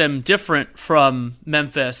makes them different from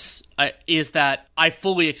Memphis is that I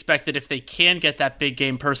fully expect that if they can get that big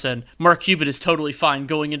game person, Mark Cuban is totally fine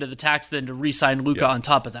going into the tax then to re-sign Luka on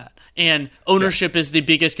top of that. And ownership is the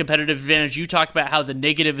biggest competitive advantage. You talk about how the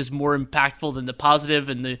negative is more impactful than the positive,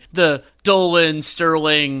 and the Dolan,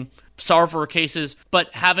 Sterling, Sarver cases,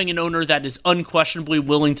 but having an owner that is unquestionably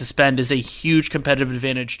willing to spend is a huge competitive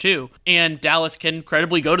advantage too. And Dallas can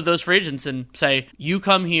credibly go to those free agents and say, you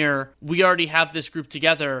come here, we already have this group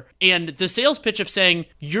together. And the sales pitch of saying,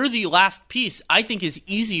 you're the last piece, I think is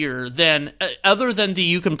easier than, other than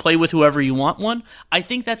you can play with whoever you want one. I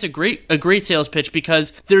think that's a great sales pitch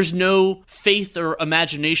because there's no faith or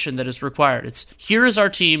imagination that is required. It's, here is our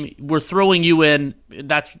team, we're throwing you in,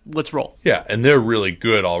 let's roll. Yeah, and they're really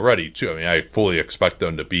good already too. I mean, I fully expect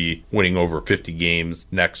them to be winning over 50 games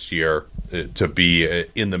next year, to be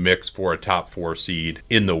in the mix for a top 4 seed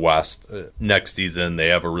in the West next season. They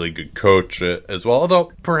have a really good coach as well,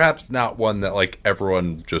 although perhaps not one that like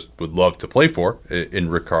everyone just would love to play for in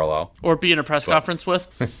Rick Carlisle. Or be in a press conference with.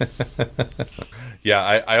 Yeah,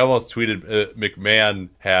 I almost tweeted McMahon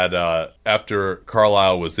had, after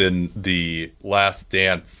Carlisle was in the Last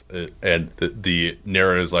Dance and the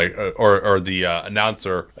narrator is like, or the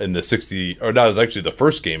announcer in the 60, or no, it was actually the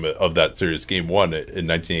first game of that series, game 1 in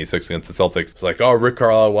 1986 against the Celtics. It's like, oh, Rick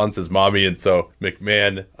Carlisle wants his mommy. And so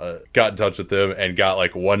McMahon got in touch with him and got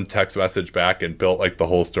like one text message back and built like the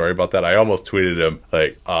whole story about that. I almost tweeted him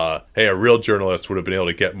like, hey, a real journalist would have been able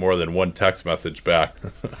to get more than one text message back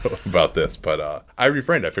about this. But I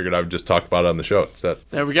refrained. I figured I would just talk about it on the show instead.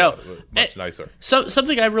 There we go. Much nicer. So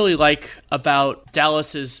something I really like about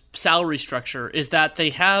Dallas's salary structure is that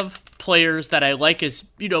they have players that I like as,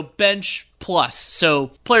 bench plus. So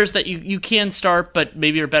players that you can start, but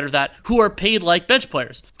maybe are better that, who are paid like bench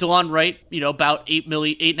players. DeLon Wright, about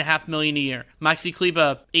 $8.5 million a year. Maxi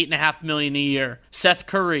Kleber, $8.5 million a year. Seth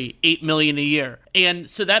Curry, $8 million a year. And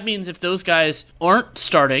so that means if those guys aren't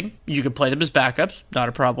starting, you could play them as backups, not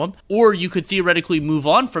a problem. Or you could theoretically move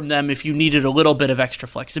on from them if you needed a little bit of extra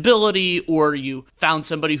flexibility, or you found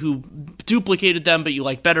somebody who duplicated them, but you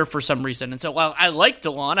like better for some reason. And so while I like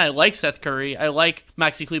DeLon, I like Seth Curry, I like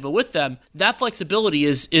Maxi Kleber with them, that flexibility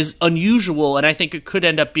is unusual, and I think it could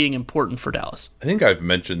end up being important for Dallas. I think I've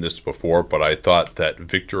mentioned this before, but I thought that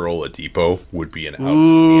Victor Oladipo would be an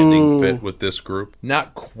outstanding fit with this group.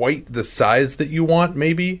 Not quite the size that you want,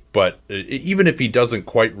 maybe, but even if he doesn't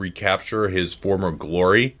quite recapture his former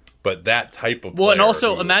glory, but that type of player. Well, and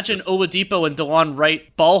also imagine Oladipo and DeLon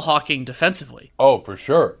Wright ball hawking defensively. Oh, for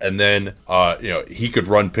sure. And then, he could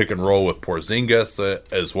run pick and roll with Porzingis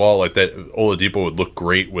as well. Like that, Oladipo would look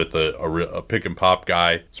great with a pick and pop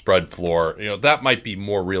guy, spread floor. That might be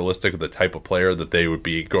more realistic of the type of player that they would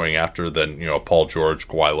be going after than, Paul George,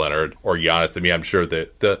 Kawhi Leonard, or Giannis. I mean, I'm sure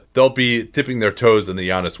that they'll be tipping their toes in the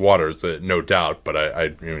Giannis waters, no doubt. But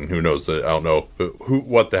I mean, who knows? I don't know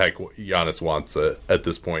what the heck Giannis wants at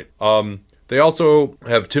this point. They also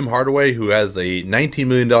have Tim Hardaway, who has a $19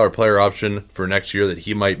 million player option for next year that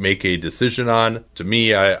he might make a decision on. To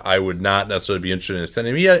me, I would not necessarily be interested in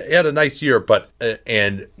sending him. He had a nice year,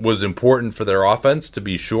 and was important for their offense, to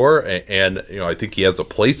be sure. And I think he has a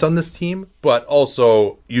place on this team. But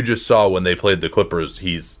also, you just saw when they played the Clippers,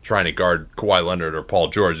 he's trying to guard Kawhi Leonard or Paul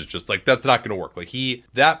George. It's just like, that's not going to work. Like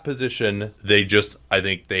that position, I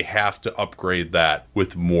think they have to upgrade that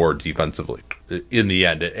with more defensively in the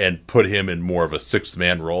end, and put him in more of a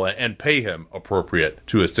sixth-man role and pay him appropriate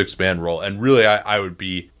to a sixth-man role. And really, I would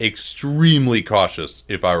be extremely cautious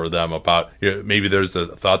if I were them about, maybe there's a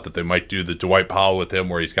thought that they might do the Dwight Powell with him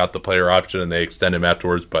where he's got the player option and they extend him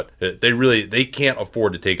afterwards, but they can't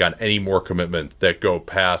afford to take on any more commitments that go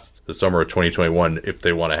past the summer of 2021 if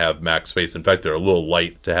they want to have max space. In fact, they're a little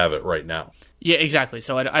light to have it right now. Yeah, exactly.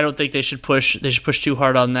 So I don't think they should push too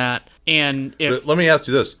hard on that. And let me ask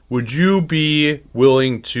you this. Would you be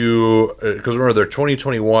willing to, because remember their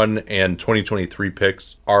 2021 and 2023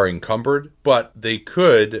 picks are encumbered, but they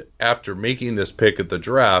could, after making this pick at the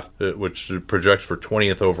draft, which projects for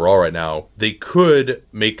 20th overall right now, they could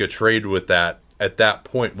make a trade with that. At that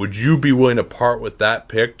point, would you be willing to part with that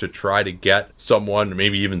pick to try to get someone,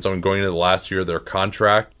 maybe even someone going into the last year of their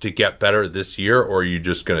contract, to get better this year, or are you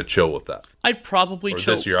just going to chill with that? I'd probably Or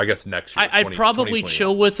chill. this year, I guess next year. I'd probably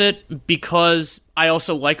chill with it because I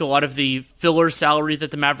also like a lot of the filler salary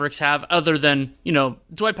that the Mavericks have, other than,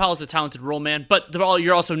 Dwight Powell is a talented role man, but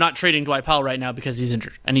you're also not trading Dwight Powell right now because he's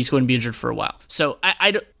injured, and he's going to be injured for a while. So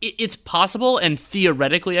it's possible, and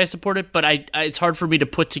theoretically I support it, but it's hard for me to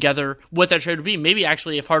put together what that trade would be. Maybe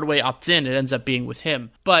actually if Hardaway opts in, it ends up being with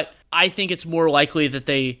him. But I think it's more likely that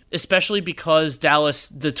they, especially because Dallas,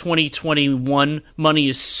 the 2021 money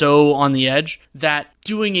is so on the edge, that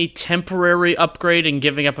doing a temporary upgrade and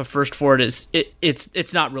giving up a first for it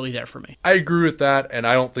it's not really there for me. I agree with that, and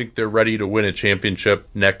I don't think they're ready to win a championship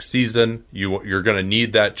next season. You're going to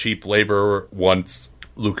need that cheap labor once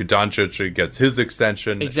Luka Doncic gets his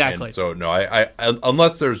extension. Exactly. And so, no, I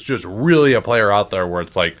unless there's just really a player out there where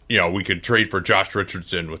it's like, we could trade for Josh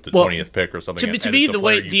Richardson with the 20th pick or something. To me,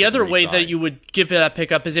 the other way that you would give that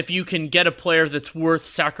pickup is if you can get a player that's worth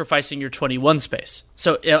sacrificing your 21 space.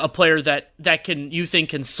 So a player that you think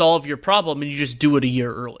can solve your problem, and you just do it a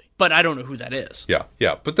year early. But I don't know who that is.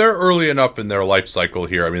 Yeah. But they're early enough in their life cycle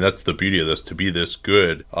here. I mean, that's the beauty of this, to be this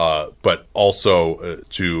good, but also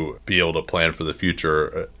to be able to plan for the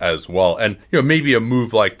future as well. And, maybe a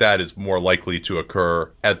move like that is more likely to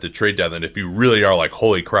occur at the trade deadline. If you really are like,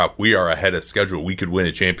 holy crap, we are ahead of schedule, we could win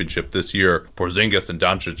a championship this year. Porzingis and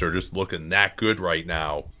Doncic are just looking that good right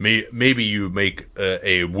now. Maybe you make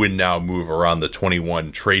a win now move around the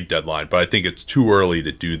 21 trade deadline, but I think it's too early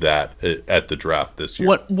to do that at the draft this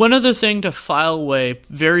year. One other thing to file away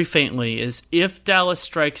very faintly is if Dallas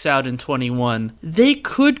strikes out in 21, they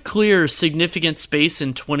could clear significant space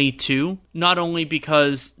in 22, not only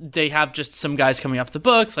because they have just some guys coming off the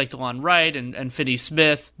books like DeLon Wright and Finney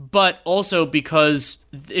Smith, but also because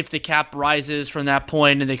if the cap rises from that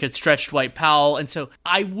point and they could stretch Dwight Powell. And so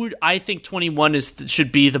I think 21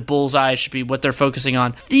 should be the bullseye, should be what they're focusing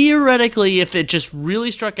on. Theoretically, if it just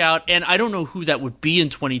really struck out, and I don't know who that would be in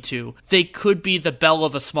 22, they could be the belle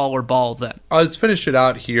of a smaller ball then. Let's finish it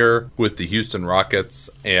out here with the Houston Rockets,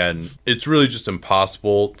 and it's really just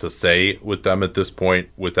impossible to say with them at this point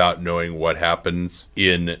without knowing what happens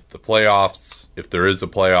in the playoffs. If there is a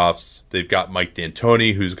playoffs, they've got Mike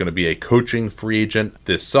D'Antoni, who's going to be a coaching free agent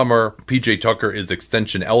this summer. PJ Tucker is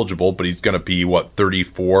extension eligible, but he's going to be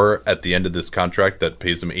 34 at the end of this contract that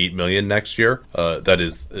pays him $8 million next year. That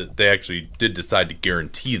is, they actually did decide to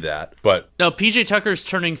guarantee that. But no, PJ Tucker's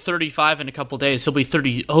turning 35 in a couple days. He'll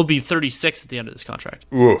be 36 at the end of this contract.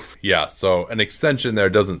 Oof, yeah. So an extension there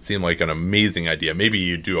doesn't seem like an amazing idea. Maybe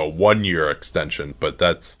you do a 1-year extension, but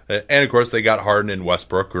that's, and of course they got Harden and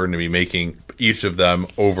Westbrook. We're going to be making each of them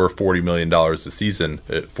over $40 million a season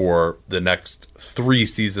for the next 3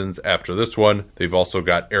 seasons after this one. They've also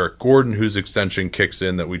got Eric Gordon, whose extension kicks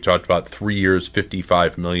in that we talked about, 3 years,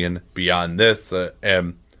 $55 million beyond this,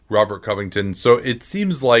 and Robert Covington. So it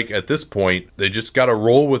seems like at this point, they just got to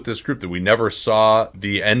roll with this group, that we never saw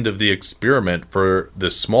the end of the experiment for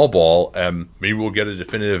this small ball. And maybe we'll get a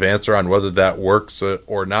definitive answer on whether that works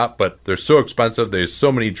or not, but they're so expensive. There's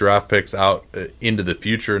so many draft picks out into the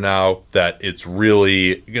future now that it's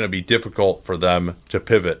really going to be difficult for them to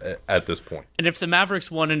pivot at this point. And if the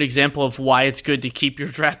Mavericks want an example of why it's good to keep your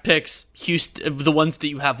draft picks, the ones that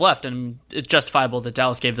you have left, and it's justifiable that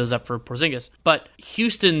Dallas gave those up for Porzingis, but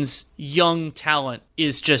Houston's young talent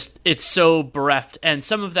is just, it's so bereft. And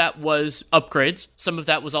some of that was upgrades. Some of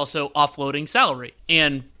that was also offloading salary.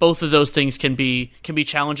 And both of those things can be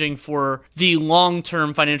challenging for the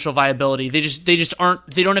long-term financial viability.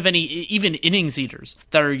 They don't have any even innings eaters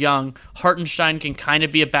that are young. Hartenstein can kind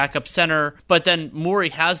of be a backup center, but then Morey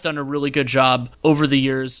has done a really good job over the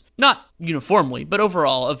years, not uniformly, but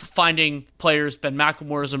overall, of finding players. Ben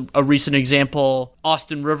McLemore is a recent example.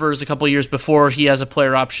 Austin Rivers a couple years before, he has a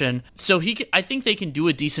player option. So I think they can do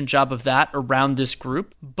a decent job of that around this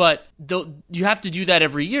group, but you have to do that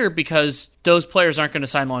every year because those players aren't going to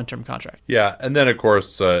sign long-term contracts. Yeah, and then of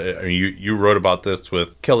course, you wrote about this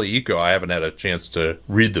with Kelly Iko. I haven't had a chance to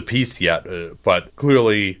read the piece yet, but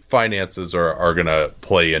clearly finances are going to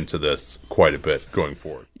play into this quite a bit going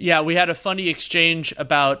forward. Yeah, we had a funny exchange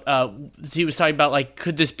about, he was talking about, like,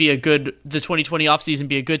 could this be the 2020 offseason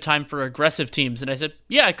be a good time for aggressive teams? And I said,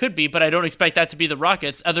 yeah, it could be, but I don't expect that to be the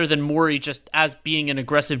Rockets, other than Morey just as being an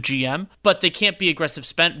aggressive GM. But they can't be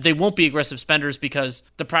aggressive they won't be aggressive spenders, because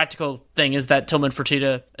the practical thing is that Tillman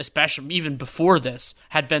Fertitta especially even before this,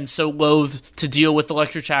 had been so loath to deal with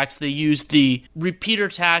electric tax. They used the repeater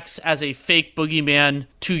tax as a fake boogeyman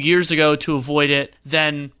 2 years ago to avoid it.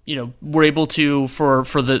 Then, we're able to for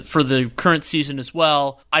the current season as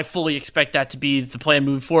well. I fully expect that to be the plan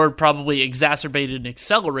moving forward, probably exacerbated and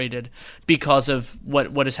accelerated because of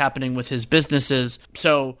what is happening with his businesses.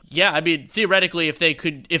 So yeah, I mean, theoretically, if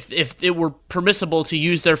it were permissible to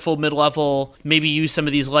use their full mid-level, maybe use some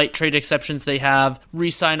of these light trade exceptions they have,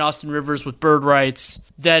 re-sign Austin Rivers with bird rights,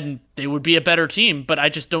 then they would be a better team, but I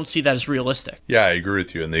just don't see that as realistic. Yeah, I agree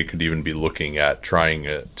with you, and they could even be looking at trying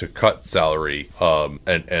to cut salary,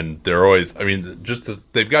 and they're always,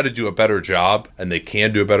 they've got to do a better job, and they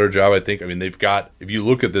can do a better job, I think. I mean, they've got, if you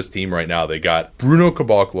look at this team right now, they got Bruno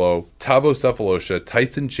Caboclo, Thabo Sefolosha,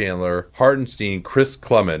 Tyson Chandler, Hartenstein, Chris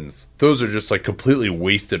Clemens. Those are just like completely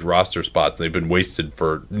wasted roster spots, and they've been wasted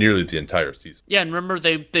for nearly the entire season. Yeah, and remember,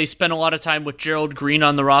 they spent a lot of time with Gerald Green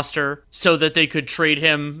on the roster so that they could trade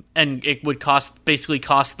him, and it would cost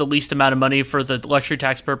the least amount of money for the luxury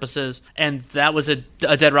tax purposes, and that was a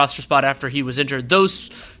dead roster spot after he was injured. Those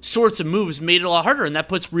sorts of moves made it a lot harder, and that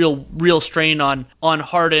puts real strain on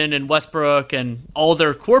Harden and Westbrook and all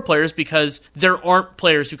their core players, because there aren't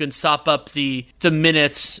players who can sop up the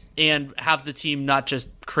minutes and have the team not just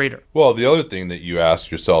crater. Well, the other thing that you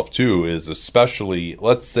ask yourself too is, especially,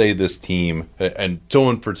 let's say this team and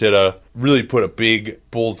Tillman Fertitta really put a big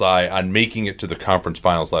bullseye on making it to the conference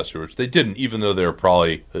finals last year, which they didn't, even though they were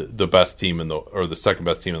probably the best team or the second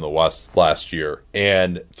best team in the West last year.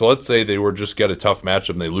 And so let's say they were just get a tough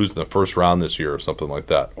matchup and they lose in the first round this year or something like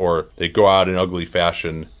that, or they go out in ugly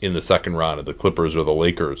fashion in the second round of the Clippers or the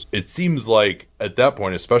Lakers. It seems like at that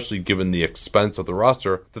point, especially given the expense of the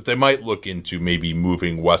roster, that they might look into maybe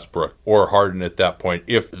moving Westbrook or Harden at that point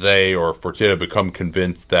if they or Fertitta become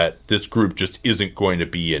convinced that this group just isn't going to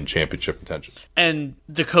be in championship contention. And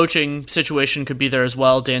the coaching situation could be there as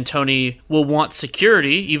well. D'Antoni will want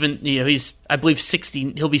security, even, he's, I believe,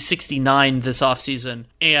 60. He'll be 69 this offseason,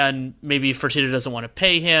 and maybe Fertitta doesn't want to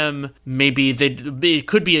pay him. Maybe it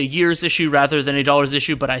could be a year's issue rather than a dollars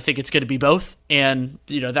issue, but I think it's going to be both, and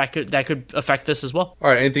that could affect this as well. All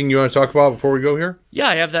right, anything you want to talk about before we go here? Yeah,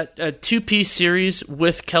 I have that two-piece series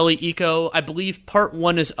with Kelly Iko. I believe part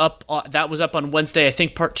 1 is up. That was up on Wednesday. I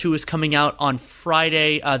think part 2 is coming out on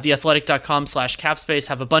Friday. TheAthletic.com/capspace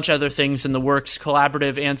have a bunch of other things in the works,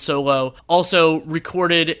 collaborative and solo. Also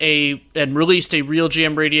recorded and released a Real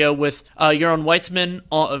GM Radio with Yaron Weitzman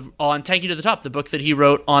on Tanking to the Top, the book that he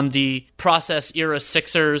wrote on the process era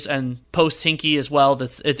Sixers and post Hinkie as well.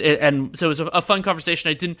 And so it was a fun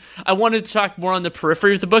conversation. I wanted to talk more on the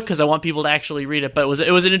periphery of the book because I want people to actually read it, but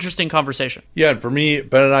it was an interesting conversation. Yeah, and for me,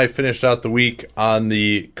 Ben and I finished out the week on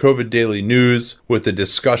the COVID Daily News with a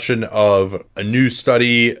discussion of a new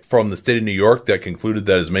study from the state of New York that concluded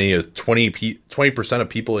that as many as 20% of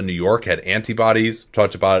people in New York had antibodies.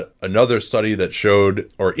 Talked about another study that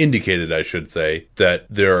showed, or indicated, I should say, that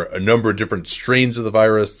there are a number of different strains of the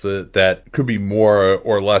virus that could be more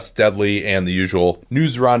or less deadly, and the usual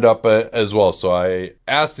news roundup as well. So I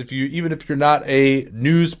asked even if you're not a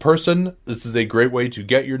news person, this is a great way to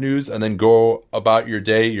get your news and then go about your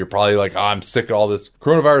day. You're probably like, I'm sick of all this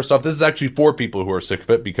coronavirus stuff. This is actually for people who are sick of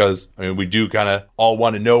it, because we do kind of all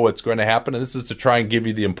want to know what's going to happen, and this is to try and give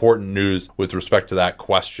you the important news with respect to that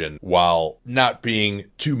question while not being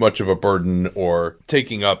too much of a burden or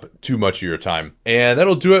taking up too much of your time. And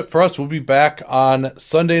that'll do it for us. We'll be back on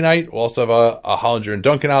Sunday night. We'll also have a Hollinger and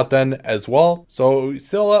Duncan out then as well. So we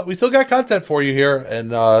still got content for you here,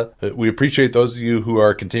 and we appreciate those of you who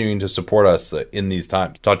are continuing to support us in these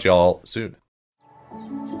times. Talk to y'all soon.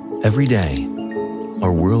 Every day,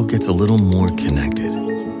 our world gets a little more connected,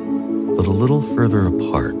 but a little further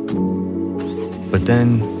apart. But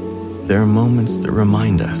then, there are moments that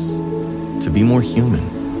remind us to be more human.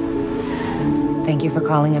 Thank you for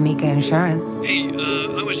calling Amica Insurance. Hey,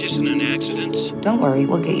 I was just in an accident. Don't worry,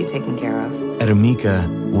 we'll get you taken care of. At Amica,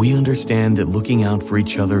 we understand that looking out for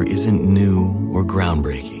each other isn't new or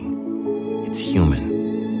groundbreaking. It's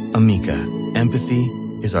human. Amica, empathy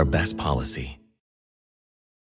is our best policy.